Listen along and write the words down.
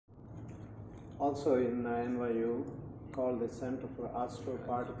also in NYU, called the Center for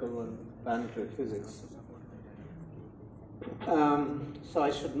Astroparticle and Planetary Physics. So I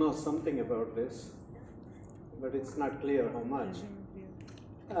should know something about this, but it's not clear how much.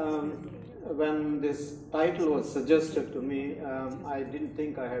 When this title was suggested to me, I didn't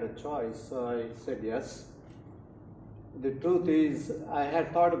think I had a choice, so I said yes. The truth is, I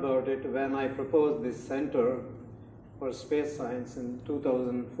had thought about it when I proposed this Center for Space Science in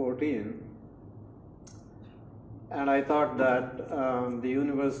 2014. And I thought that the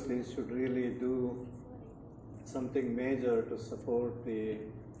university should really do something major to support the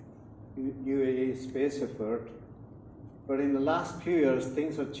UAE space effort. But in the last few years,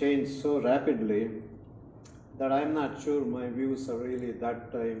 things have changed so rapidly that I'm not sure my views are really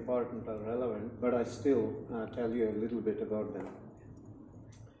that important or relevant, but I still tell you a little bit about them.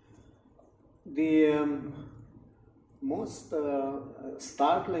 The most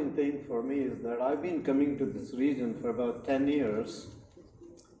startling thing for me is that I've been coming to this region for about 10 years,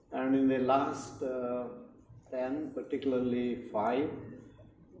 and in the last 10, particularly 5,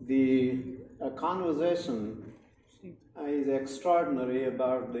 the conversation is extraordinary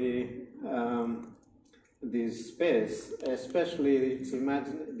about the space, especially its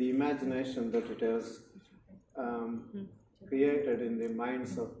the imagination that it has created in the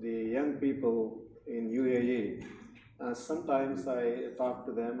minds of the young people in UAE. Sometimes I talk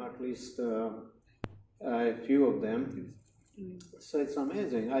to them, at least a few of them. So it's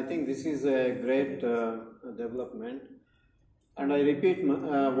amazing. I think this is a great development. And I repeat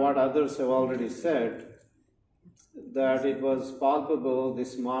what others have already said, that it was palpable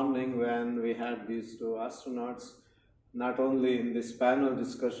this morning when we had these 2 astronauts, not only in this panel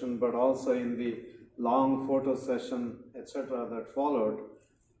discussion, but also in the long photo session, etc., that followed.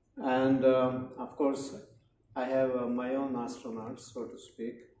 And of course, I have my own astronauts, so to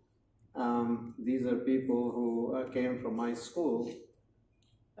speak. These are people who came from my school.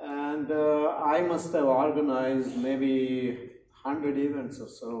 And I must have organized maybe 100 events or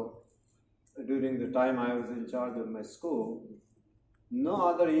so during the time I was in charge of my school. No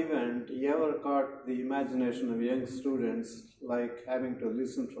other event ever caught the imagination of young students like having to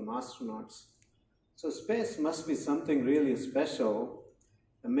listen from astronauts. So space must be something really special.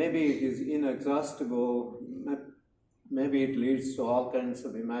 And maybe it is inexhaustible, maybe it leads to all kinds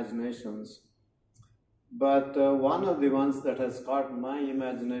of imaginations. But one of the ones that has caught my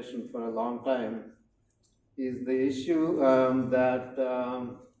imagination for a long time is the issue that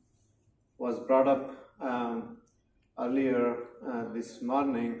was brought up earlier this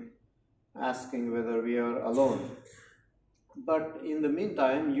morning, asking whether we are alone. But in the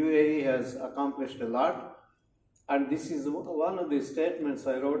meantime, UAE has accomplished a lot, and this is one of the statements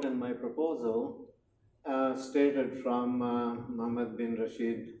I wrote in my proposal, stated from Mohammed bin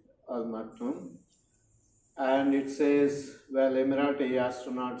Rashid Al Maktoum. And it says, well, Emirati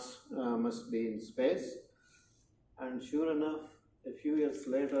astronauts must be in space. And sure enough, a few years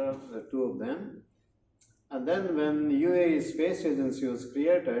later, there are 2 of them. And then when the UAE Space Agency was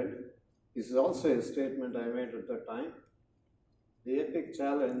created, this is also a statement I made at that time, the epic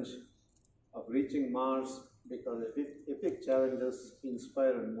challenge of reaching Mars, because epic challenges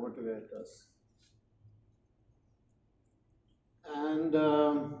inspire and motivate us. And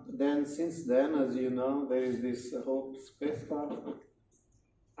then since then, as you know, there is this Hope spacecraft.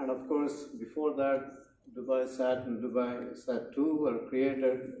 And of course, before that, Dubai Sat and Dubai Sat 2 were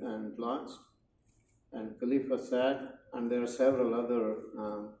created and launched, and Khalifa Sat, and there are several other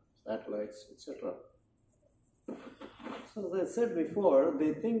satellites, etc. So as I said before,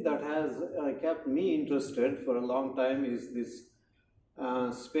 the thing that has kept me interested for a long time is this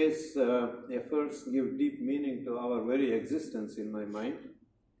space efforts give deep meaning to our very existence in my mind.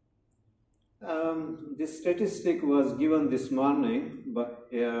 This statistic was given this morning by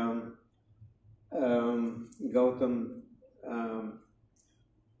Gautam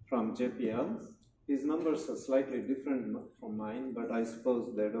from JPL. His numbers are slightly different from mine, but I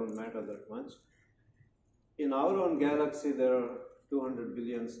suppose they don't matter that much. In our own galaxy, there are 200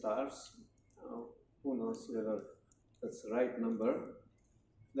 billion stars. Who knows whether that's the right number.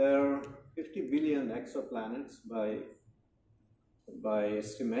 There are 50 billion exoplanets by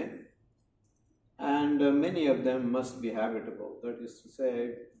estimate, and many of them must be habitable. That is to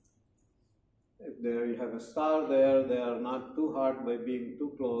say, if there you have a star there, they are not too hot by being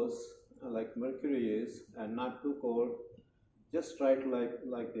too close, like Mercury is, and not too cold, just right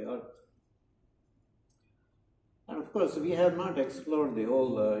like the Earth. And of course, we have not explored the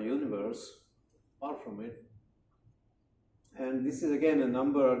whole universe, far from it. And this is again a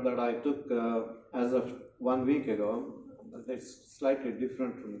number that I took as of 1 week ago. It's slightly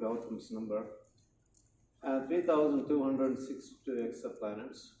different from Gautam's number. 3,262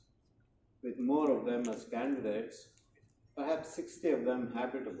 exoplanets, with more of them as candidates, perhaps 60 of them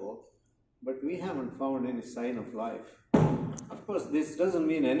habitable, but we haven't found any sign of life. Of course, this doesn't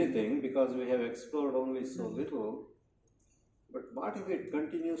mean anything because we have explored only so little, but what if it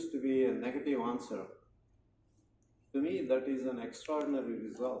continues to be a negative answer? To me, that is an extraordinary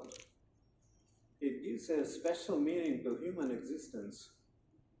result. It gives a special meaning to human existence.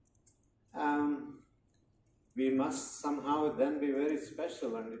 We must somehow then be very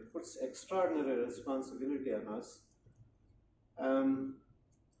special, and it puts extraordinary responsibility on us.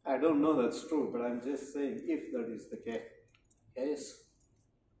 I don't know that's true, but I'm just saying if that is the case.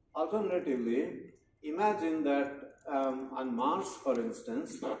 Alternatively, imagine that on Mars, for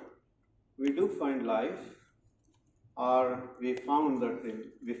instance, we do find life, or we find that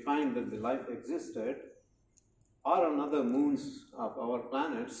the life existed, or on other moons of our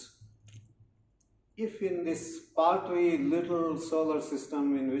planets. If in this paltry little solar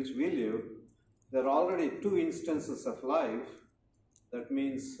system in which we live, there are already 2 instances of life, that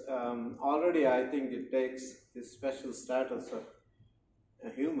means already I think it takes this special status of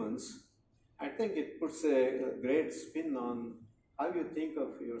humans. I think it puts a great spin on how you think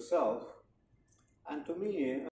of yourself. And to me,